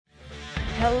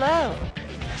Hello,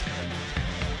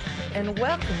 and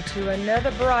welcome to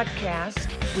another broadcast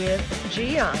with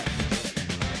Gian.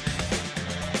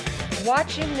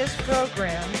 Watching this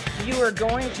program, you are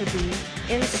going to be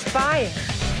inspired,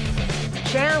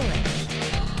 challenged,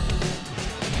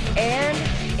 and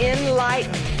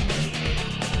enlightened.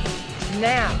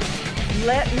 Now,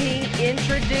 let me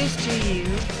introduce to you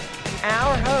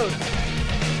our host,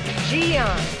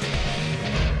 Gian.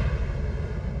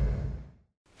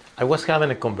 I was having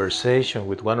a conversation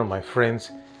with one of my friends.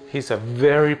 He's a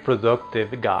very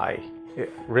productive guy.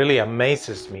 It really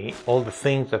amazes me, all the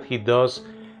things that he does,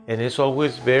 and is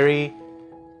always very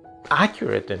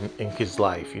accurate in his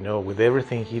life, with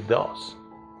everything he does.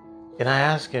 And I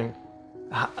asked him,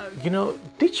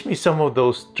 teach me some of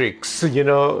those tricks,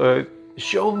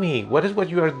 show me, what is what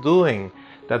you are doing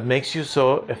that makes you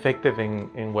so effective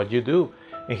in what you do?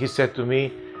 And he said to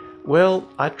me, well,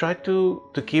 I try to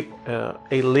keep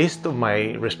a list of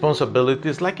my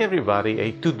responsibilities like everybody,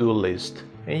 a to-do list.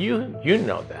 And you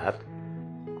know that.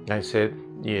 I said,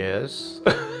 yes.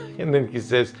 And then he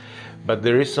says, but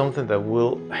there is something that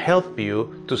will help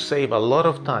you to save a lot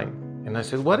of time. And I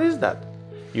said, what is that?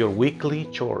 Your weekly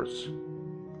chores.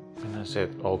 And I said,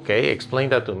 okay, explain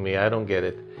that to me. I don't get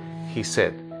it. He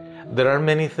said, there are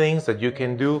many things that you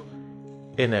can do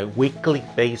in a weekly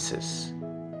basis.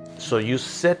 So you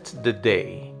set the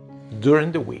day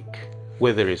during the week,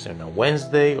 whether it's on a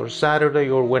Wednesday or Saturday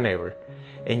or whenever,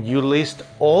 and you list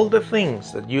all the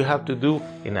things that you have to do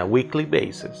in a weekly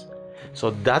basis.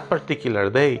 So that particular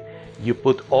day, you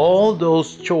put all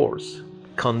those chores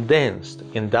condensed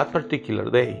in that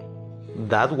particular day.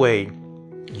 That way,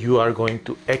 you are going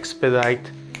to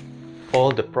expedite all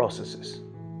the processes.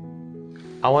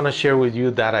 I want to share with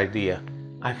you that idea.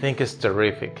 I think it's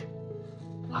terrific.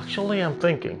 Actually, I'm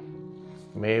thinking,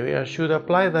 maybe I should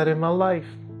apply that in my life.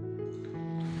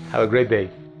 Have a great day.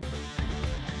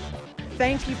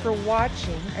 Thank you for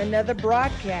watching another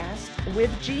broadcast with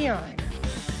Gian.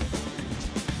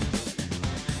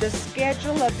 The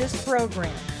schedule of this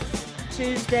program: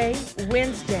 Tuesday,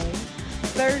 Wednesday,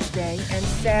 Thursday, and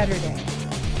Saturday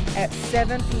at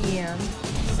 7 p.m.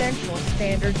 Central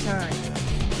Standard Time.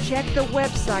 Check the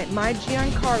website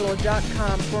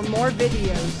mygiancarlo.com for more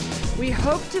videos. We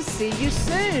hope to see you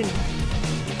soon.